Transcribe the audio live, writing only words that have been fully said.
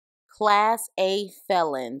Class A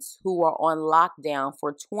felons who are on lockdown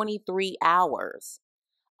for 23 hours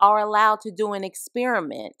are allowed to do an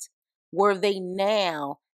experiment where they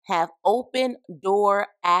now have open door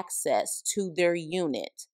access to their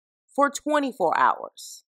unit for 24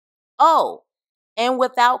 hours. Oh, and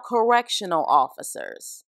without correctional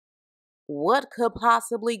officers. What could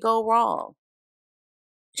possibly go wrong?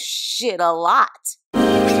 Shit, a lot.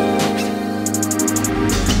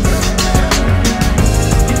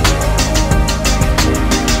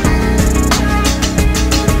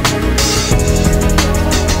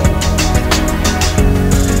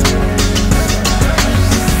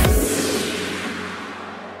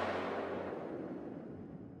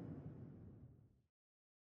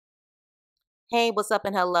 Hey, what's up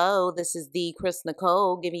and hello? This is the Chris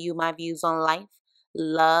Nicole giving you my views on life,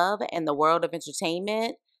 love, and the world of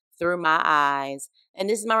entertainment through my eyes. And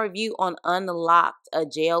this is my review on Unlocked, a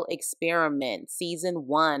Jail Experiment, Season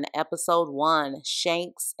 1, Episode 1,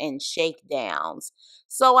 Shanks and Shakedowns.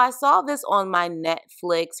 So I saw this on my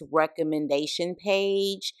Netflix recommendation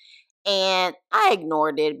page and I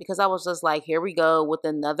ignored it because I was just like, here we go with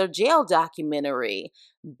another jail documentary.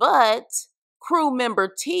 But crew member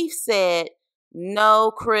Teef said,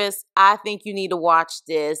 no, Chris, I think you need to watch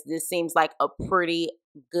this. This seems like a pretty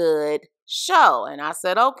good show. And I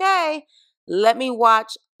said, okay, let me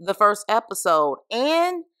watch the first episode.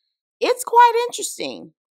 And it's quite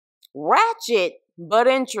interesting. Ratchet, but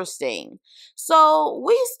interesting. So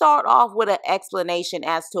we start off with an explanation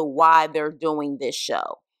as to why they're doing this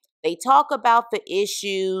show. They talk about the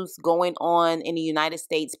issues going on in the United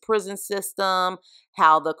States prison system,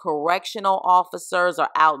 how the correctional officers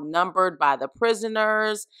are outnumbered by the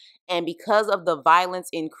prisoners, and because of the violence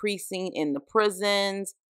increasing in the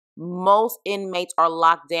prisons, most inmates are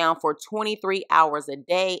locked down for 23 hours a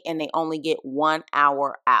day and they only get 1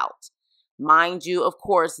 hour out. Mind you, of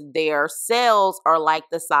course, their cells are like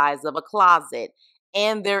the size of a closet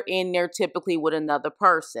and they're in there typically with another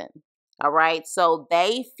person. All right. So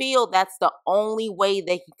they feel that's the only way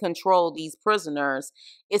they can control these prisoners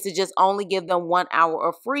is to just only give them 1 hour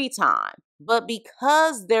of free time. But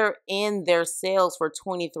because they're in their cells for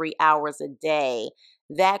 23 hours a day,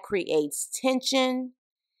 that creates tension.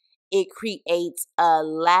 It creates a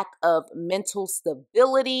lack of mental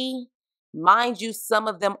stability. Mind you, some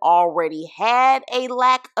of them already had a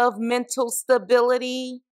lack of mental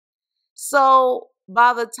stability. So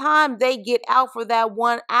by the time they get out for that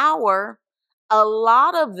 1 hour, a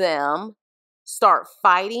lot of them start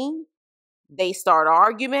fighting. They start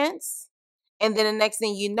arguments. And then the next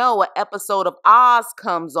thing you know, an episode of Oz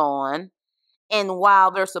comes on. And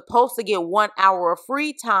while they're supposed to get 1 hour of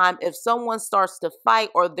free time, if someone starts to fight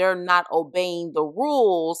or they're not obeying the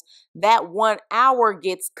rules, that 1 hour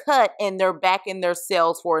gets cut and they're back in their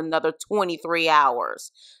cells for another 23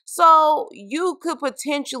 hours. So you could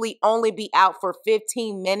potentially only be out for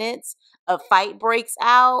 15 minutes. A fight breaks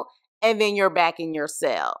out and then you're back in your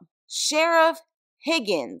cell. Sheriff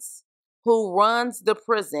Higgins, who runs the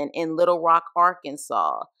prison in Little Rock,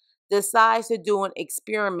 Arkansas, decides to do an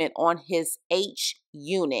experiment on his H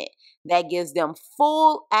unit that gives them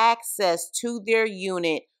full access to their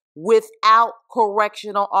unit without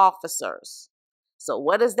correctional officers. So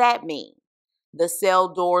what does that mean? The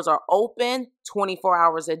cell doors are open 24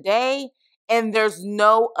 hours a day and there's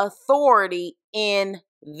no authority in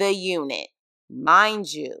the unit.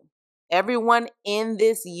 Mind you, everyone in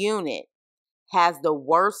this unit has the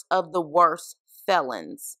worst of the worst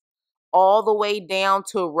felons, all the way down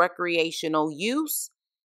to recreational use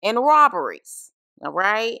and robberies. All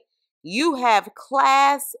right. You have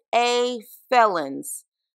Class A felons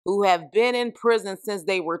who have been in prison since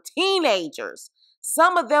they were teenagers.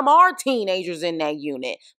 Some of them are teenagers in that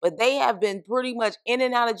unit, but they have been pretty much in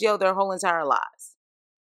and out of jail their whole entire lives.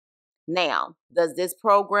 Now, does this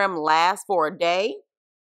program last for a day?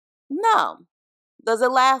 No. Does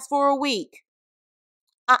it last for a week?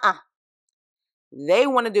 They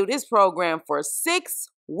want to do this program for 6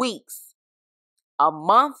 weeks, a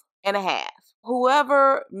month and a half.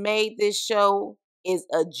 Whoever made this show is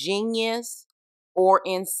a genius or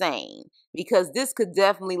insane because this could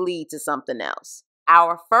definitely lead to something else.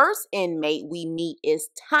 Our first inmate we meet is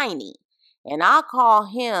Tiny, and I call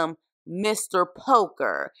him Mr.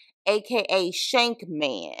 Poker, aka Shank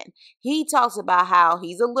Man. He talks about how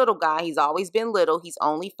he's a little guy. He's always been little. He's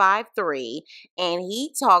only 5'3", and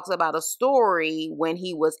he talks about a story when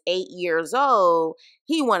he was 8 years old.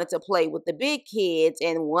 He wanted to play with the big kids,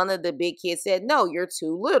 and one of the big kids said, "No, you're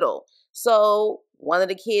too little." So one of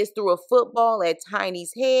the kids threw a football at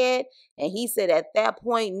Tiny's head, and he said at that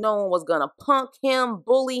point, no one was going to punk him,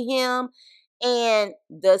 bully him. And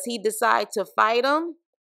does he decide to fight him?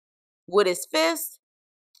 with his fist?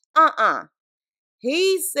 Uh-uh.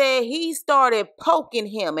 He said he started poking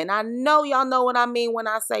him. And I know y'all know what I mean when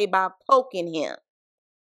I say by poking him.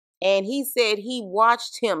 And he said he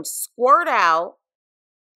watched him squirt out.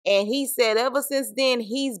 And he said ever since then,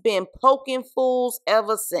 he's been poking fools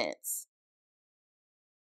ever since.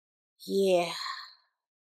 Yeah.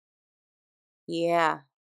 Yeah.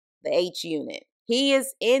 The H unit. He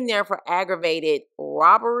is in there for aggravated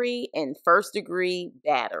robbery and first-degree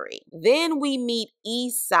battery. Then we meet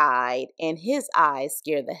Eastside, and his eyes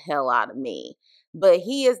scare the hell out of me. But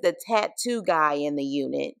he is the tattoo guy in the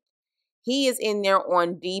unit. He is in there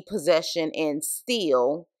on depossession and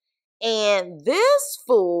steal. And this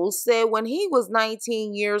fool said when he was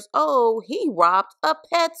 19 years old, he robbed a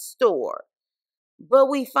pet store. But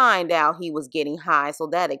we find out he was getting high, so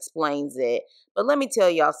that explains it. But let me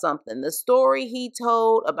tell y'all something. The story he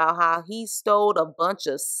told about how he stole a bunch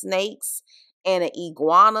of snakes and an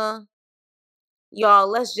iguana, y'all,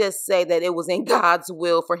 let's just say that it was in God's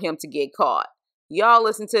will for him to get caught. Y'all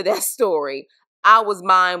listen to that story. I was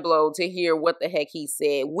mind blown to hear what the heck he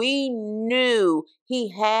said. We knew he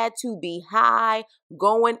had to be high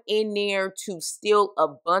going in there to steal a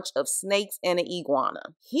bunch of snakes and an iguana.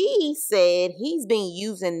 He said he's been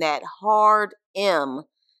using that hard M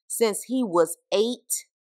since he was 8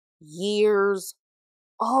 years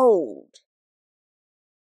old.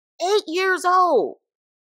 8 years old.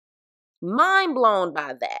 Mind blown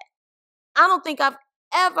by that. I don't think I've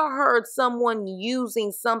ever heard someone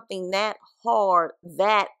using something that hard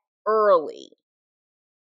that early.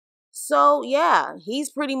 So yeah, he's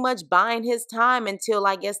pretty much buying his time until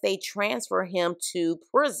I guess they transfer him to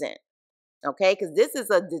prison. Okay, because this is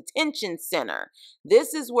a detention center.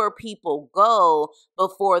 This is where people go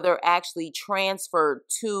before they're actually transferred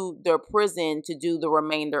to their prison to do the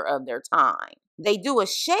remainder of their time. They do a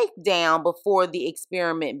shakedown before the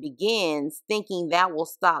experiment begins, thinking that will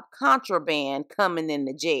stop contraband coming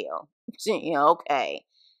into jail. Okay.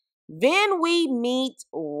 Then we meet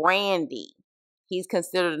Randy. He's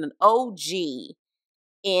considered an OG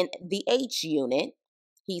in the H unit.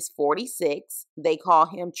 He's 46. They call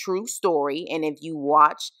him True Story. And if you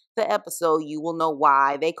watch the episode, you will know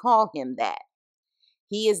why they call him that.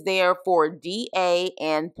 He is there for DA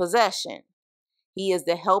and possession. He is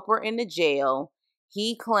the helper in the jail.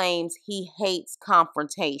 He claims he hates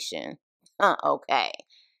confrontation. Okay.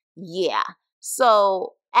 Yeah.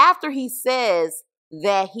 So after he says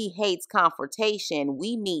that he hates confrontation,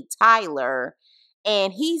 we meet Tyler,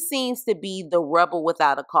 and he seems to be the rebel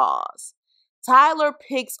without a cause. Tyler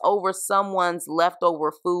picks over someone's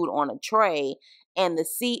leftover food on a tray, and the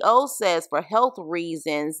CO says for health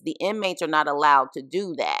reasons, the inmates are not allowed to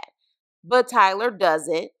do that. But Tyler does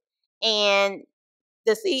it, and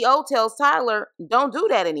the CEO tells Tyler, don't do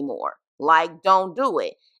that anymore. Like, don't do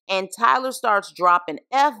it. And Tyler starts dropping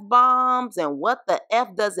F-bombs and what the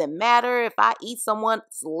F doesn't matter if I eat someone's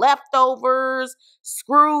leftovers,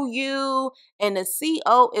 screw you. And the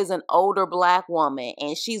CO is an older black woman.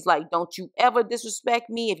 And she's like, don't you ever disrespect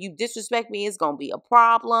me. If you disrespect me, it's going to be a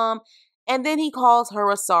problem. And then he calls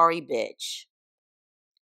her a sorry bitch.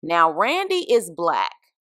 Now, Randy is black.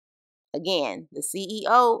 Again, the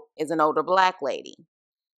CEO is an older black lady.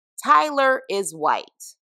 Tyler is white.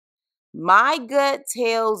 My gut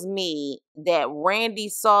tells me that Randy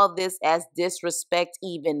saw this as disrespect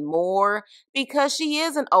even more because she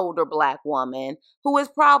is an older black woman who is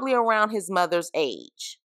probably around his mother's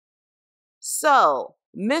age. So,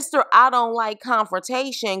 Mr. I don't like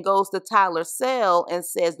confrontation goes to Tyler's cell and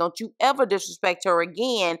says, don't you ever disrespect her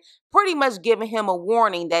again, pretty much giving him a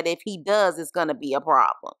warning that if he does, it's going to be a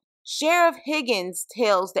problem. Sheriff Higgins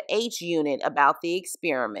tells the H unit about the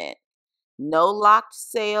experiment. No locked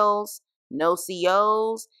cells, no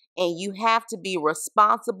COs, and you have to be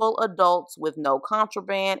responsible adults with no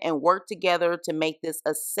contraband and work together to make this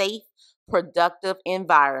a safe, productive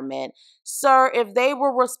environment. Sir, if they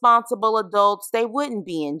were responsible adults, they wouldn't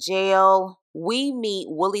be in jail. We meet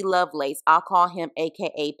Willie Lovelace. I'll call him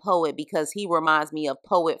AKA Poet because he reminds me of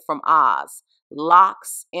Poet from Oz,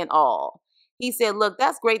 locks and all. He said, look,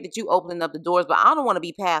 that's great that you opening up the doors, but I don't want to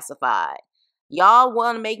be pacified. Y'all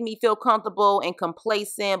want to make me feel comfortable and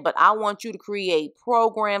complacent, but I want you to create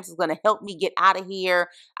programs that's going to help me get out of here.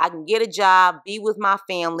 I can get a job, be with my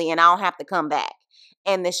family, and I don't have to come back.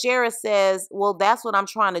 And the sheriff says, well, that's what I'm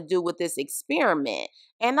trying to do with this experiment.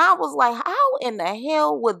 And I was like, how in the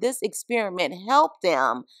hell would this experiment help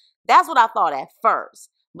them? That's what I thought at first.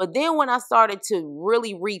 But then when I started to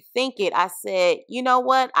really rethink it, I said, you know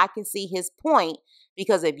what? I can see his point.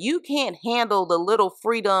 Because if you can't handle the little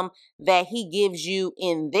freedom that he gives you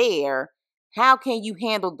in there, how can you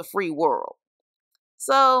handle the free world?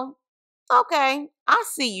 So Okay, I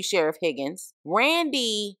see you, Sheriff Higgins.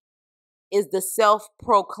 Randy is the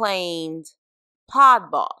self-proclaimed pod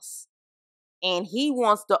boss, and he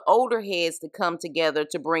wants the older heads to come together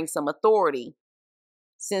to bring some authority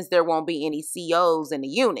since there won't be any COs in the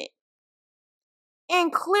unit.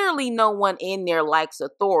 And clearly no one in there likes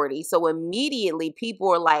authority. So immediately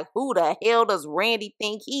people are like, who the hell does Randy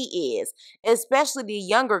think he is? Especially the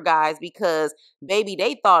younger guys, because baby,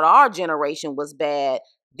 they thought our generation was bad.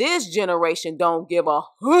 This generation don't give a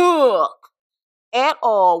hook at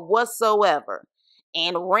all whatsoever.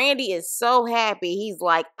 And Randy is so happy. He's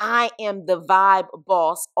like, I am the vibe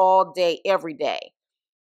boss all day, every day.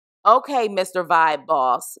 Okay, Mr. Vibe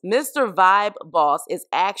Boss. Mr. Vibe Boss is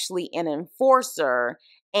actually an enforcer,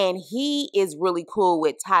 and he is really cool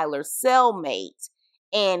with Tyler's cellmate.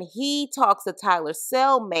 And he talks to Tyler's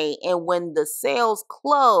cellmate, and when the cells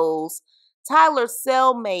close, Tyler's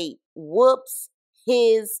cellmate whoops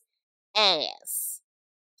his ass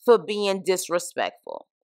for being disrespectful.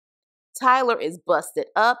 Tyler is busted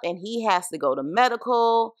up and he has to go to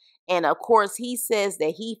medical. And of course, he says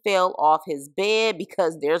that he fell off his bed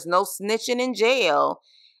because there's no snitching in jail.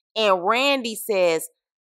 And Randy says,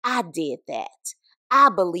 I did that. I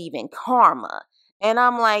believe in karma. And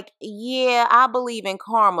I'm like, yeah, I believe in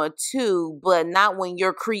karma too, but not when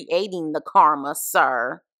you're creating the karma,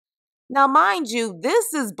 sir. Now, mind you,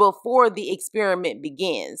 this is before the experiment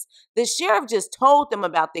begins. The sheriff just told them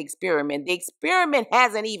about the experiment. The experiment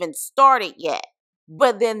hasn't even started yet.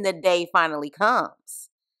 But then the day finally comes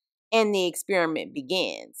and the experiment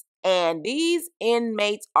begins. And these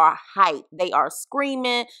inmates are hyped. They are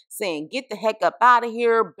screaming, saying, get the heck up out of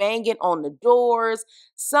here, banging on the doors.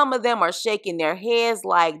 Some of them are shaking their heads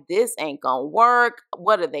like, this ain't gonna work.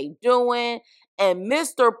 What are they doing? And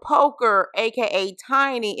Mr. Poker, aka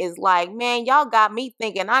Tiny, is like, man, y'all got me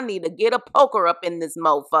thinking I need to get a poker up in this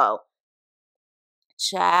mofo.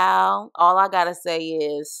 Child, all I gotta say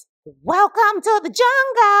is, welcome to the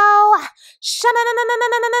jungle.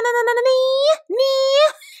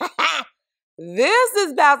 This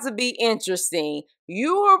is about to be interesting.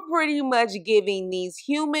 You are pretty much giving these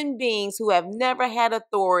human beings who have never had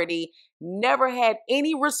authority, never had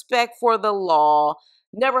any respect for the law,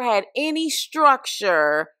 never had any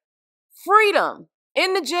structure, freedom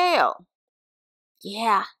in the jail.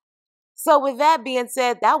 Yeah. So with that being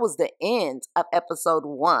said, that was the end of episode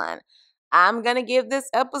 1. I'm going to give this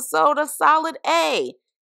episode a solid A.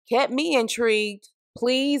 Kept me intrigued.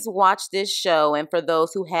 Please watch this show. And for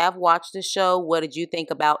those who have watched the show, what did you think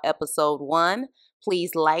about episode 1?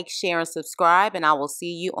 Please like, share, and subscribe. And I will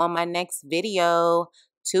see you on my next video.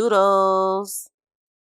 Toodles.